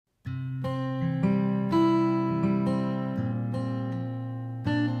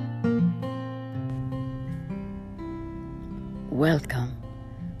Welcome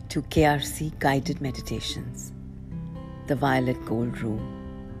to KRC Guided Meditations, the Violet Gold Room.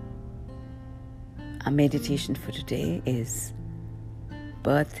 Our meditation for today is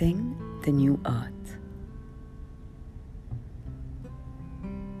Birthing the New Earth.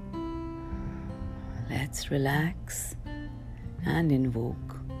 Let's relax and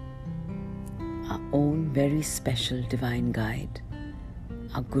invoke our own very special divine guide,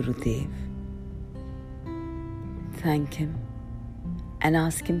 our Gurudev. Thank him and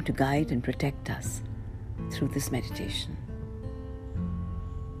ask him to guide and protect us through this meditation.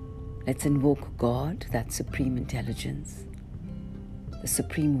 Let's invoke God, that supreme intelligence, the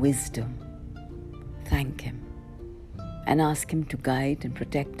supreme wisdom. Thank him and ask him to guide and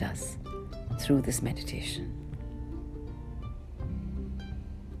protect us through this meditation.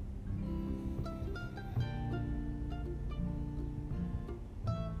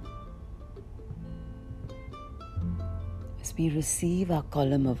 As we receive our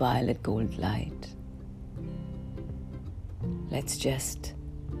column of violet gold light, let's just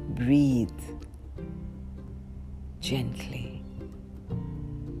breathe gently.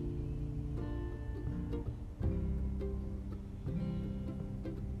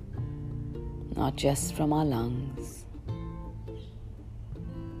 Not just from our lungs,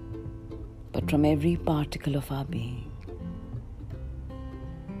 but from every particle of our being.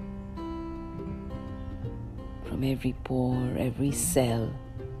 From every pore, every cell,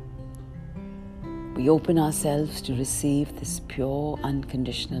 we open ourselves to receive this pure,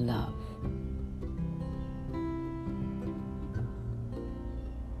 unconditional love.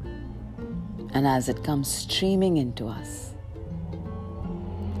 And as it comes streaming into us,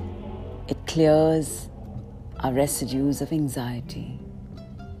 it clears our residues of anxiety,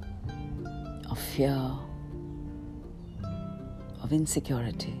 of fear, of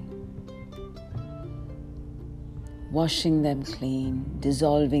insecurity, washing them clean,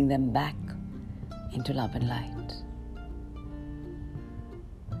 dissolving them back into love and light.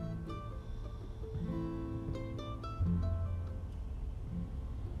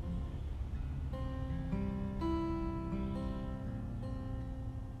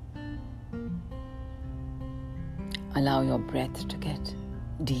 Allow your breath to get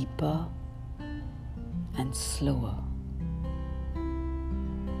deeper and slower.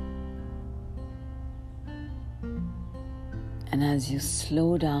 And as you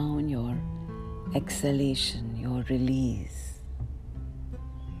slow down your exhalation, your release,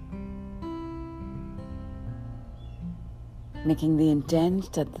 making the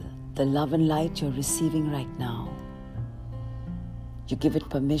intent that the love and light you're receiving right now, you give it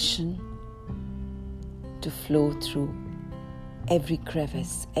permission to flow through every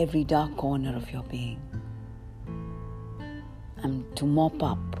crevice, every dark corner of your being, and to mop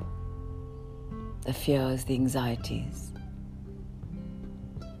up the fears, the anxieties,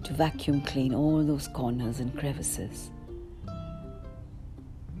 to vacuum clean all those corners and crevices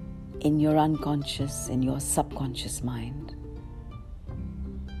in your unconscious, in your subconscious mind.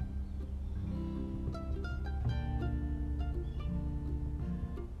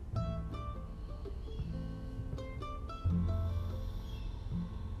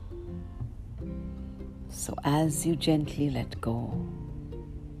 So as you gently let go,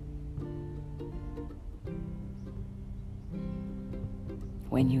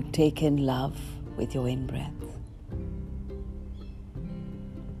 when you take in love with your in-breath,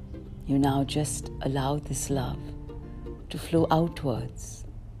 you now just allow this love to flow outwards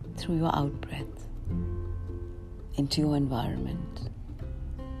through your out-breath into your environment,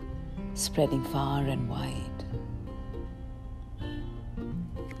 spreading far and wide.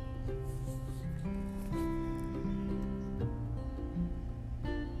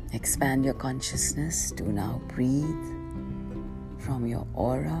 Expand your consciousness to now breathe from your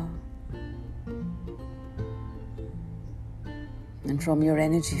aura and from your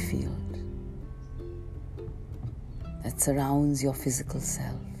energy field that surrounds your physical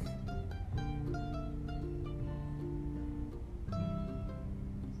self.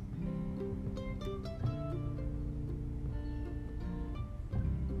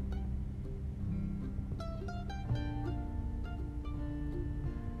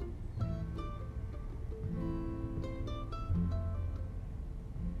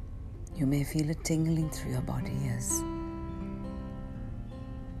 You may feel it tingling through your body as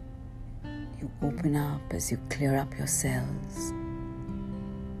you open up, as you clear up your cells.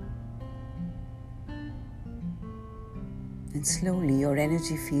 And slowly your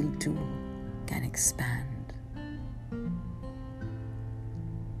energy field too can expand.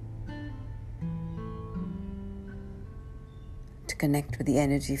 To connect with the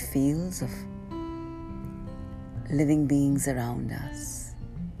energy fields of living beings around us.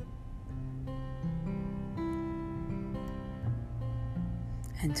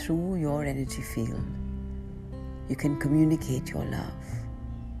 And through your energy field, you can communicate your love,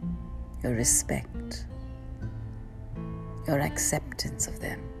 your respect, your acceptance of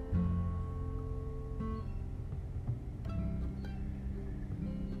them.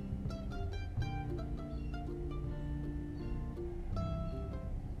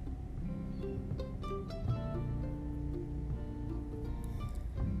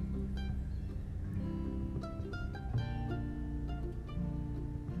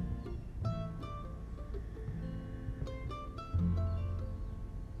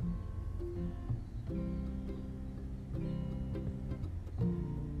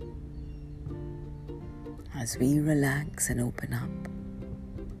 As we relax and open up,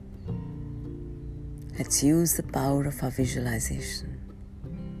 let's use the power of our visualization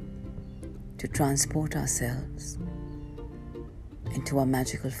to transport ourselves into our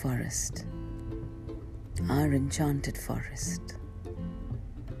magical forest, our enchanted forest,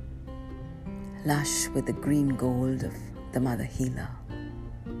 lush with the green gold of the Mother Healer,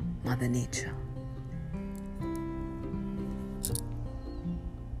 Mother Nature.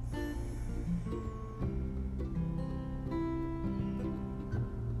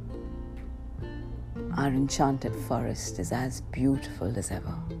 Our enchanted forest is as beautiful as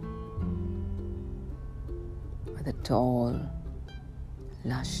ever, with the tall,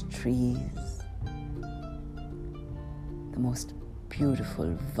 lush trees, the most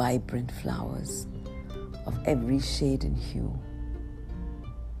beautiful, vibrant flowers of every shade and hue,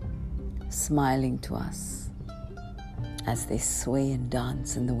 smiling to us as they sway and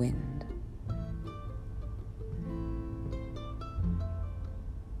dance in the wind.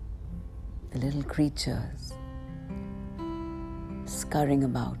 The little creatures scurrying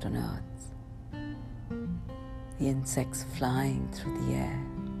about on earth, the insects flying through the air,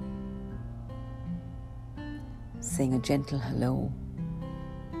 saying a gentle hello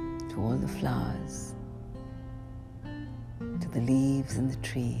to all the flowers, to the leaves and the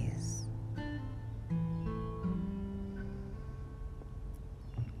trees.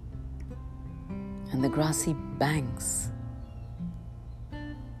 And the grassy banks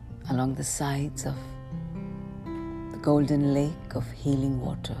along the sides of the golden lake of healing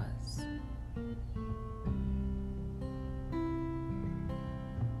waters.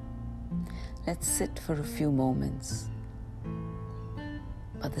 Let's sit for a few moments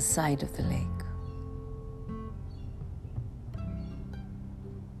by the side of the lake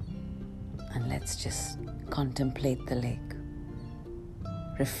and let's just contemplate the lake,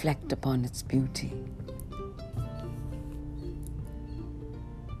 reflect upon its beauty.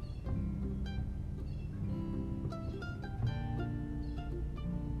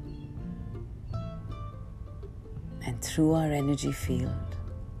 And through our energy field,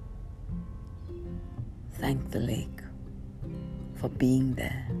 thank the lake for being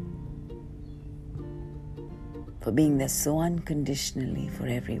there so unconditionally for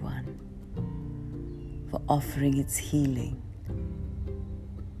everyone, for offering its healing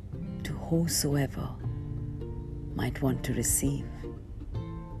to whosoever might want to receive.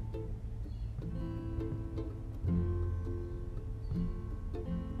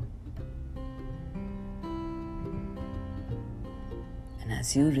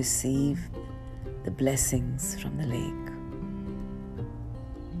 As you receive the blessings from the lake,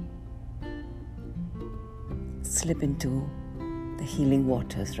 slip into the healing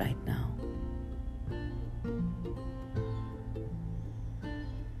waters right now.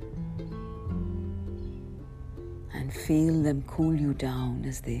 And feel them cool you down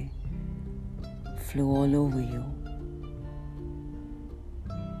as they flow all over you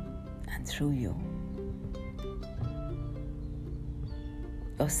and through you.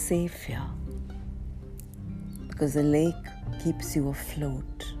 You're safe here because the lake keeps you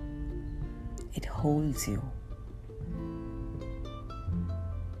afloat. It holds you.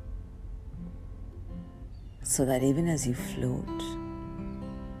 So that even as you float,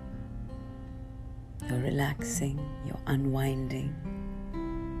 you're relaxing, you're unwinding,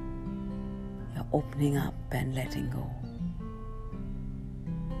 you're opening up and letting go.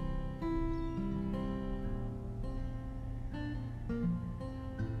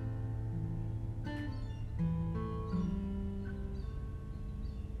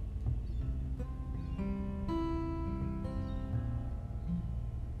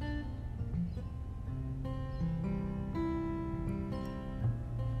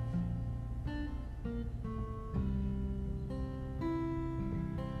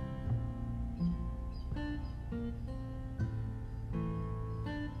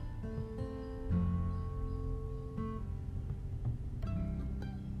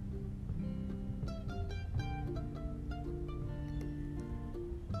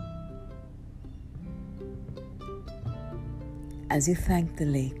 as you thank the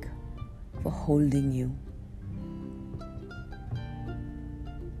lake for holding you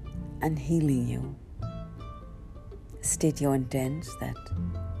and healing you, state your intent that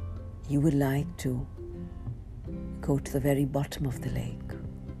you would like to go to the very bottom of the lake.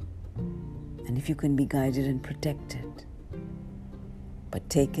 And if you can be guided and protected, but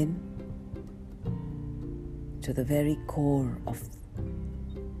taken to the very core of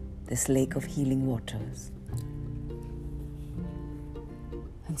this lake of healing waters.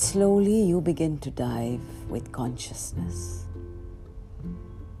 And slowly you begin to dive with consciousness.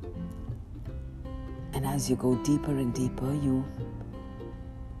 And as you go deeper and deeper, you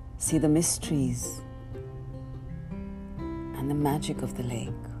see the mysteries and the magic of the lake,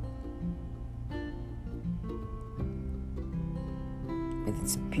 with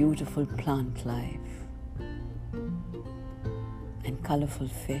its beautiful plant life and colorful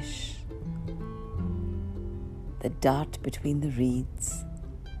fish that dart between the reeds,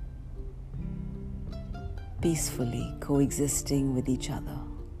 peacefully coexisting with each other.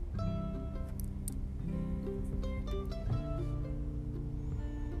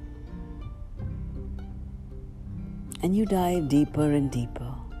 And you dive deeper and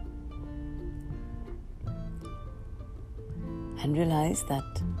deeper and realize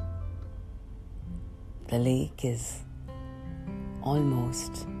that the lake is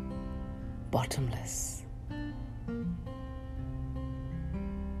almost bottomless.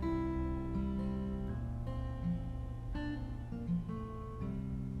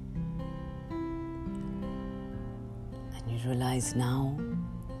 And you realize now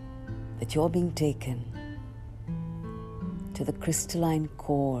that you're being taken to the crystalline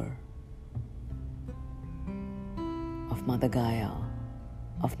core of Mother Gaia,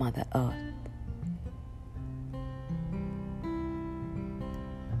 of Mother Earth.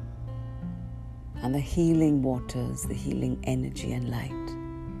 And the healing waters, the healing energy and light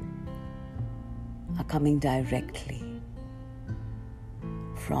are coming directly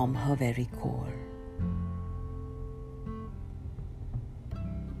from her very core.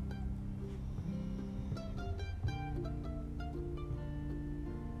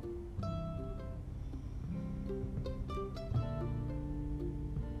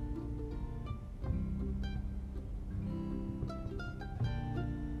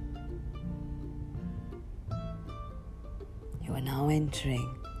 You are now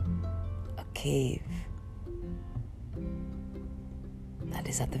entering a cave that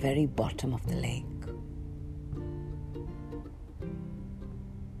is at the very bottom of the lake.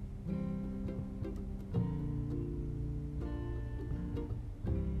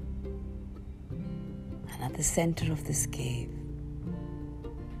 And at the center of this cave,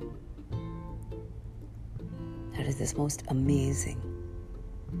 there is this most amazing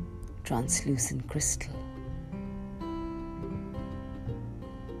translucent crystal.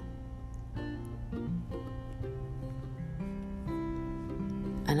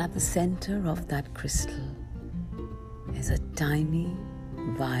 And at the center of that crystal is a tiny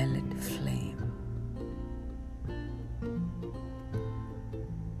violet flame.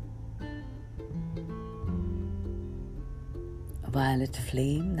 A violet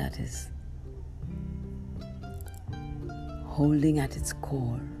flame that is holding at its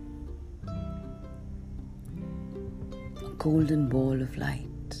core a golden ball of light.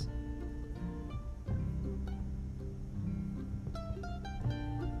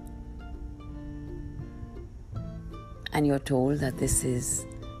 And you're told that this is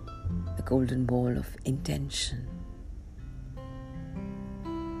the golden ball of intention.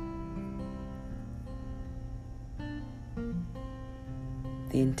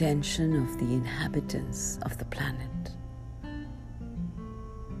 The intention of the inhabitants of the planet.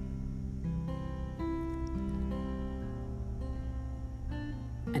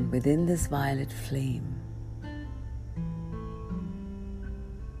 And within this violet flame,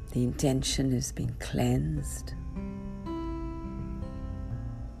 the intention is being cleansed,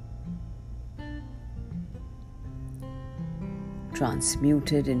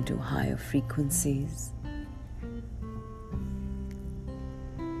 transmuted into higher frequencies,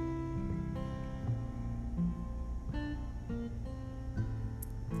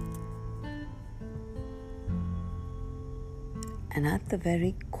 and at the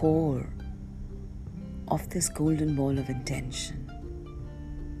very core of this golden ball of intention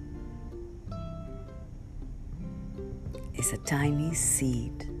is a tiny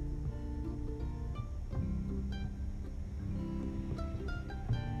seed.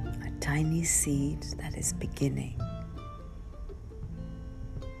 Tiny seed that is beginning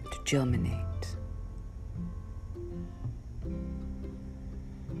to germinate.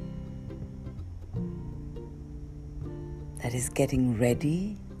 that is getting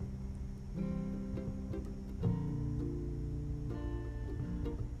ready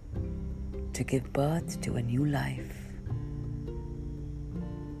to give birth to a new life,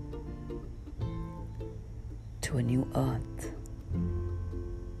 to a new earth,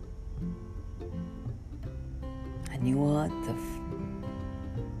 a new earth of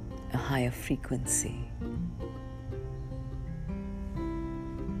a higher frequency.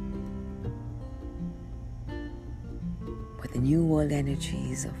 With the new world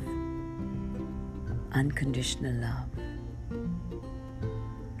energies of unconditional love,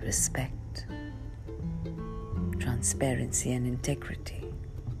 respect, transparency and integrity,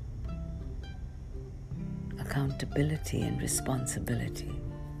 accountability and responsibility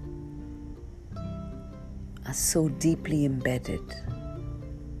are so deeply embedded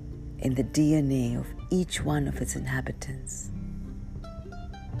in the DNA of each one of its inhabitants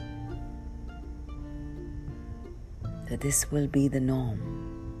that this will be the norm.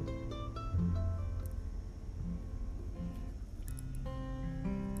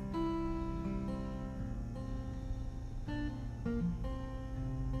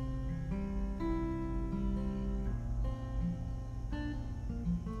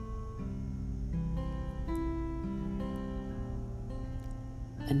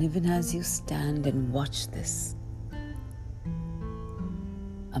 And even as you stand and watch this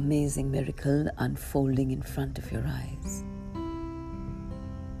amazing miracle unfolding in front of your eyes,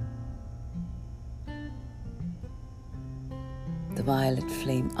 the violet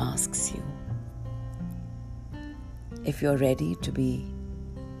flame asks you if you're ready to be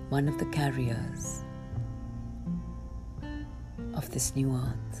one of the carriers of this new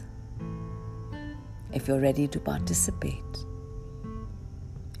earth, if you're ready to participate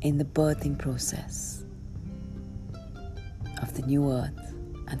in the birthing process of the new earth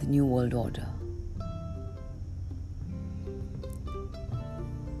and the new world order.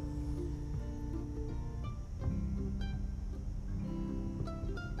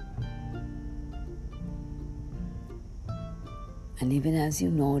 And even as you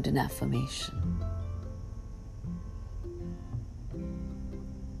nod an affirmation,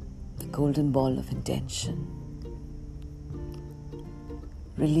 the golden ball of intention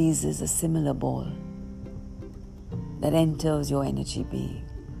releases a similar ball that enters your energy being.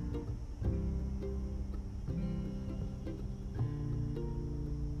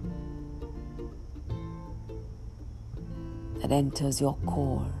 That enters your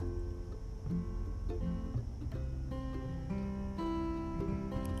core.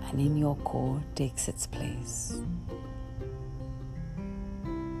 And in your core takes its place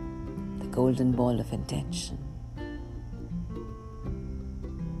the golden ball of intention,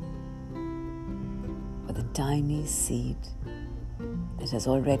 with a tiny seed that has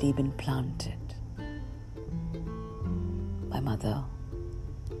already been planted by Mother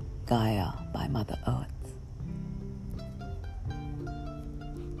Gaia, by Mother Earth.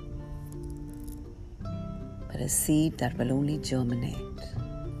 But a seed that will only germinate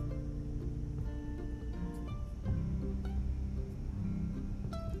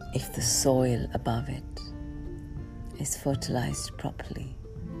if the soil above it is fertilized properly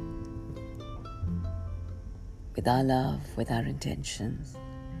with our love, with our intentions.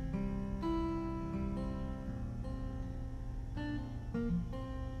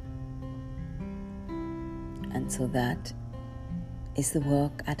 And so that is the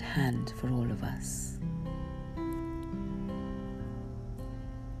work at hand for all of us.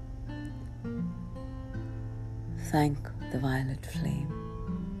 Thank the violet flame.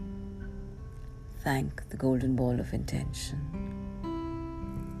 Thank the golden ball of intention.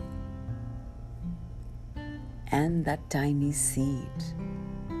 And that tiny seed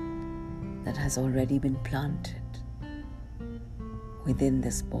that has already been planted within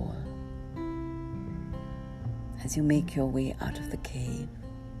this ball. As you make your way out of the cave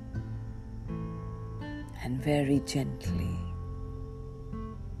and very gently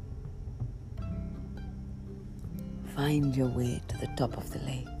find your way to the top of the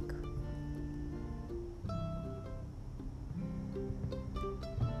lake.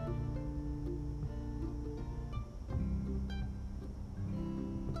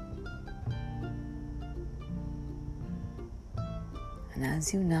 And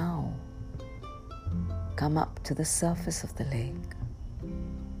as you now come up to the surface of the lake,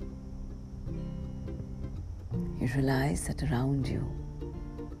 you realize that around you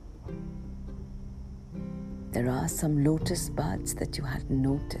there are some lotus buds that you hadn't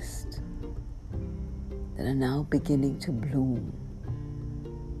noticed that are now beginning to bloom.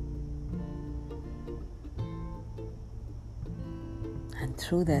 And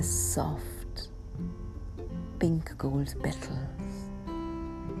through their soft, pink gold petals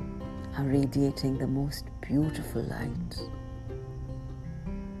are radiating the most beautiful light,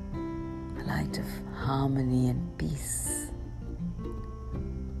 a light of harmony and peace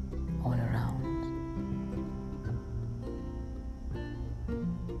all around.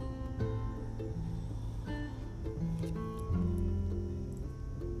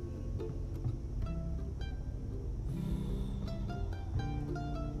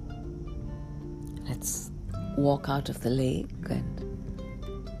 Let's walk out of the lake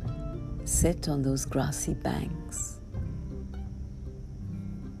and sit on those grassy banks,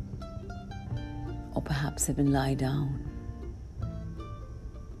 or perhaps even lie down,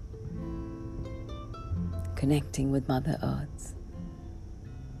 connecting with Mother Earth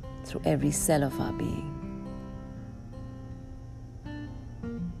through every cell of our being.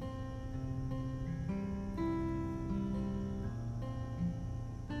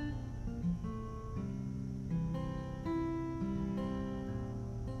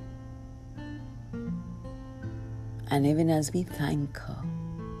 And even as we thank her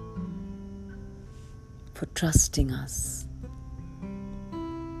for trusting us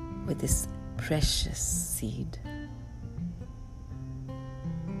with this precious seed,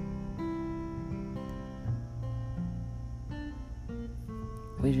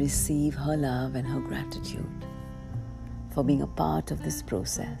 we receive her love and her gratitude for being a part of this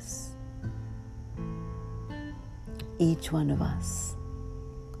process. Each one of us,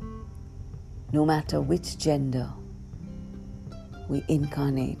 no matter which gender we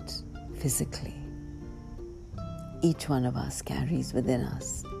incarnate physically, each one of us carries within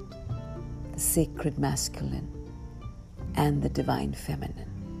us the sacred masculine and the divine feminine.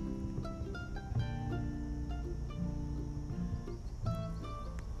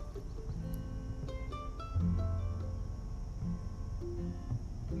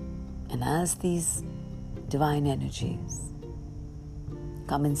 And as these divine energies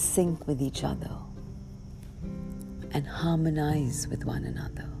come in sync with each other and harmonize with one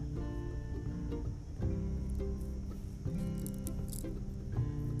another,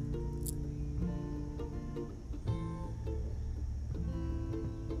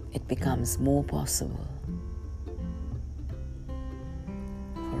 it becomes more possible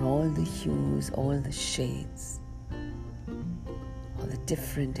for all the hues, all the shades, all the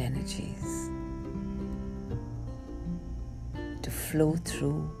different energies to flow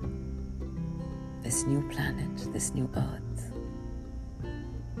through this new planet, this new earth.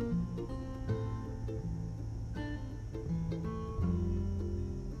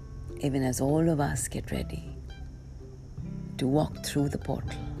 Even as all of us get ready to walk through the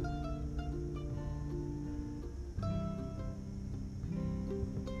portal,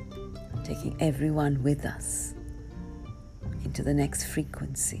 taking everyone with us into the next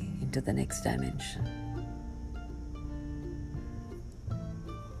frequency, into the next dimension.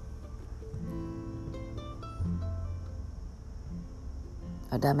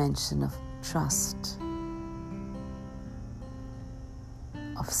 A dimension of trust,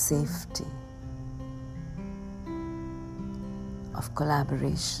 of safety, of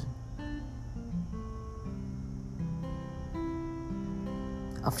collaboration,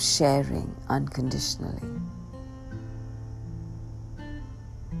 of sharing unconditionally.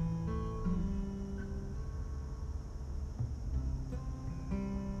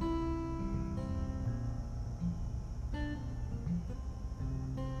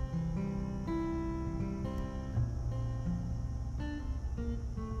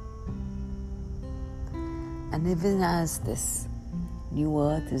 And even as this new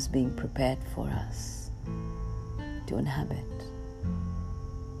earth is being prepared for us to inhabit,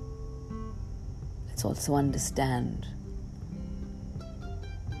 let's also understand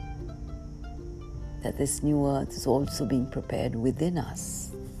that this new earth is also being prepared within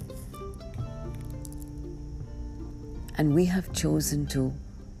us. And we have chosen to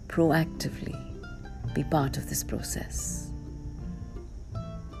proactively be part of this process.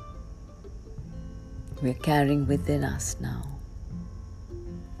 We are carrying within us now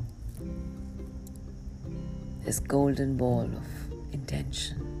this golden ball of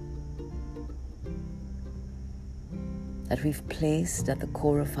intention that we've placed at the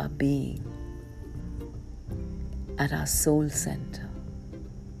core of our being, at our soul center.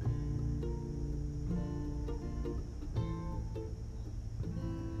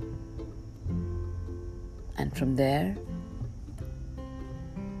 And from there,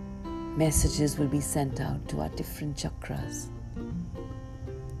 messages will be sent out to our different chakras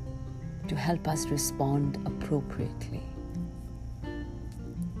to help us respond appropriately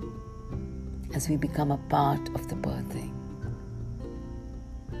as we become a part of the birthing,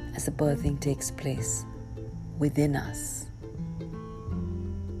 as the birthing takes place within us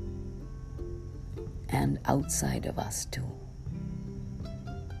and outside of us too.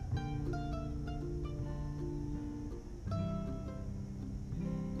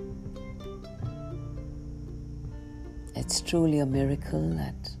 It's truly a miracle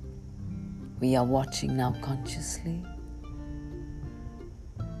that we are watching now consciously.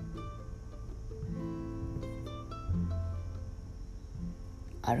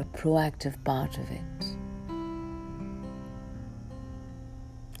 Are a proactive part of it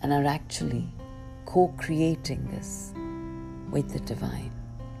and are actually co-creating this with the divine.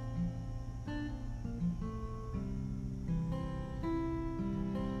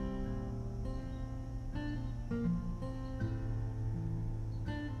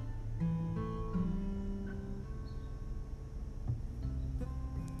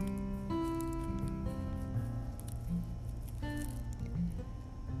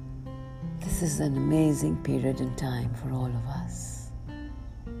 This is an amazing period in time for all of us.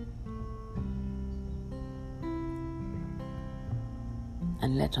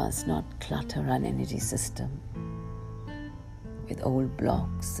 And let us not clutter our energy system with old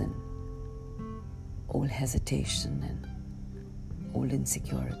blocks and old hesitation and old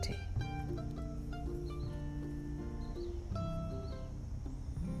insecurity.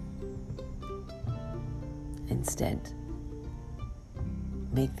 Instead,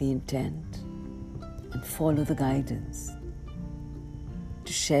 make the intent and follow the guidance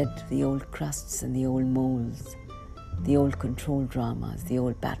to shed the old crusts and the old molds, the old control dramas, the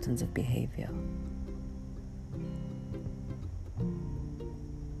old patterns of behavior,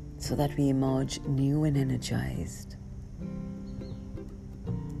 so that we emerge new and energized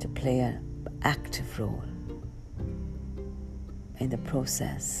to play an active role in the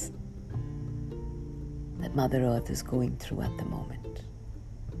process that Mother Earth is going through at the moment.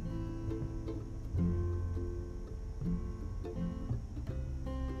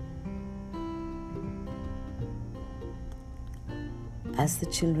 As the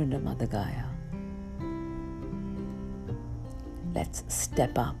children of Mother Gaia, let's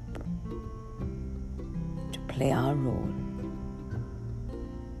step up to play our role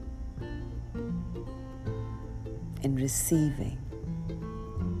in receiving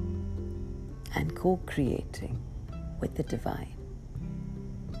and co-creating with the divine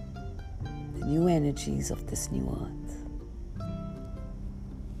the new energies of this new earth.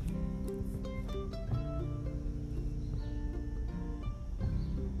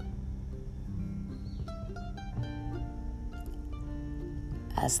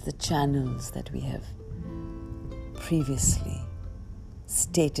 As the channels that we have previously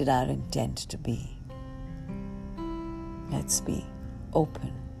stated our intent to be, let's be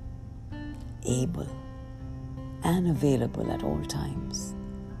open, able, and available at all times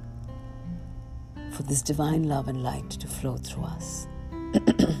for this divine love and light to flow through us.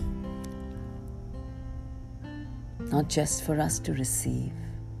 Not just for us to receive,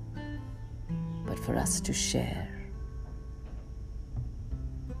 but for us to share.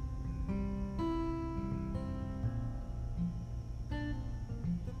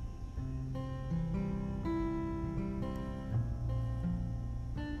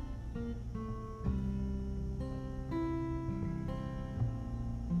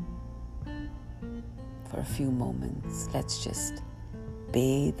 For a few moments, let's just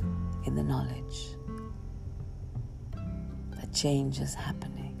bathe in the knowledge that change is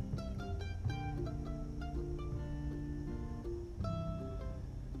happening.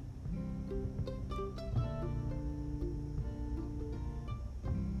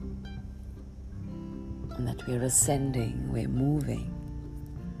 And that we're ascending, we're moving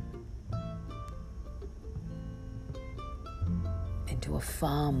into a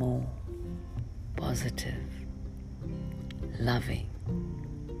far more positive, loving,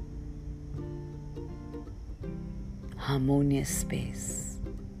 harmonious space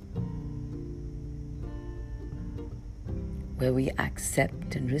where we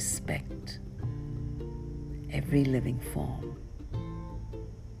accept and respect every living form,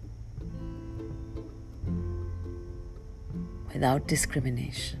 without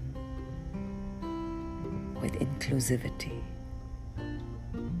discrimination, with inclusivity.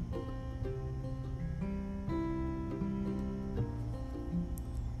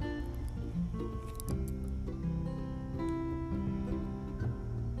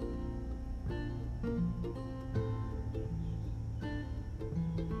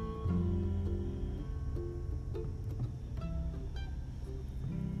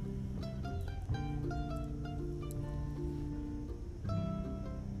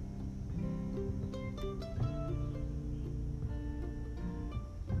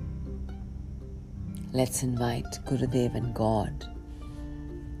 Let's invite Gurudev and God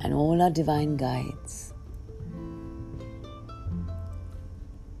and all our divine guides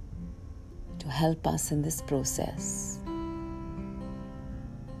to help us in this process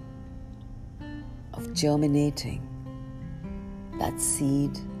of germinating that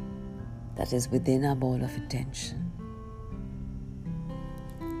seed that is within our ball of intention.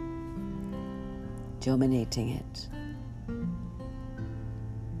 Germinating it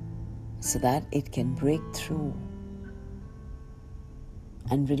so that it can break through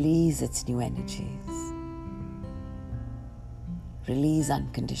and release its new energies. Release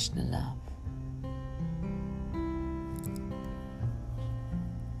unconditional love.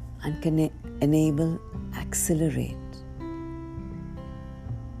 And can enable, accelerate,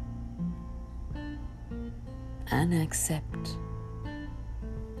 and accept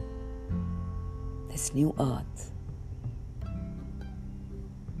this new earth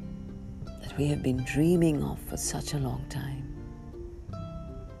that we have been dreaming of for such a long time.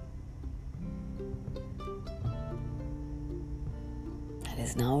 That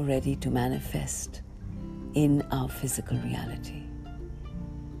is now ready to manifest in our physical reality.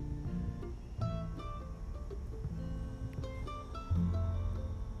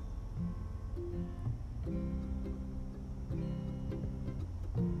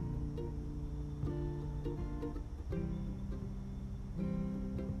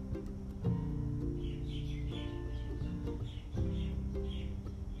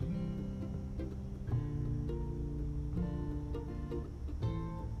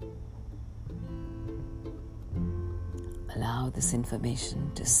 Allow this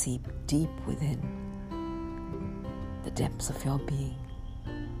information to seep deep within the depths of your being.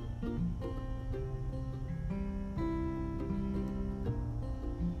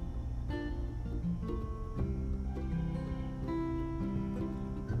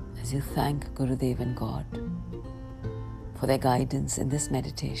 As you thank Gurudev and God for their guidance in this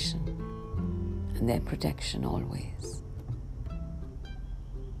meditation and their protection always.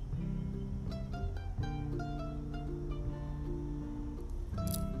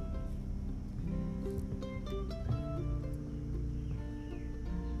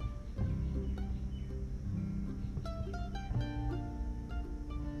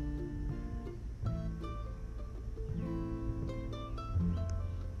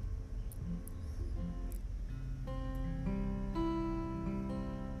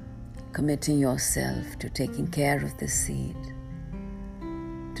 Committing yourself to taking care of this seed,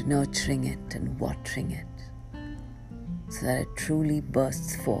 to nurturing it and watering it, so that it truly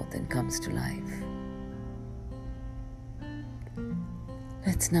bursts forth and comes to life.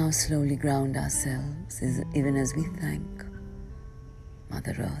 Let's now slowly ground ourselves, even as we thank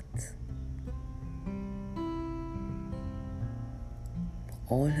Mother Earth for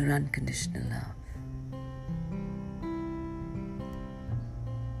all her unconditional love,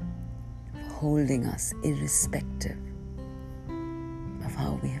 holding us irrespective of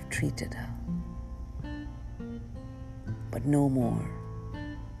how we have treated her. But no more.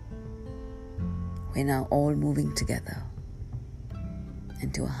 We're now all moving together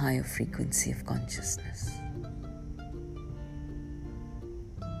into a higher frequency of consciousness.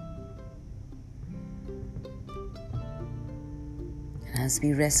 And as we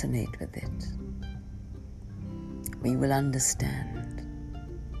resonate with it, we will understand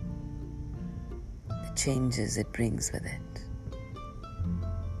changes it brings with it.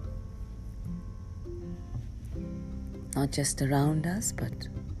 Not just around us, but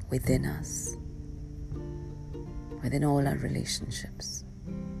within us, within all our relationships,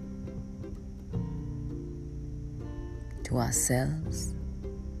 to ourselves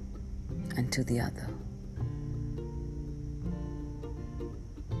and to the other.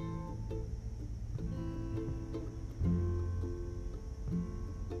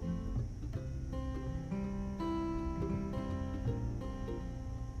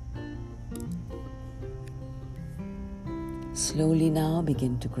 Slowly now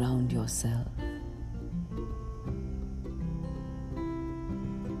begin to ground yourself.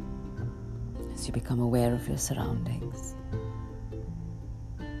 As you become aware of your surroundings.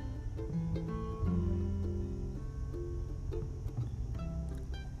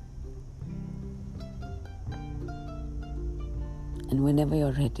 And whenever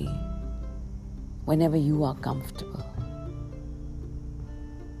you're ready, whenever you are comfortable,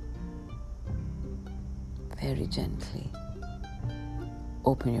 very gently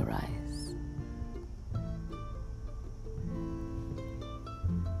open your eyes.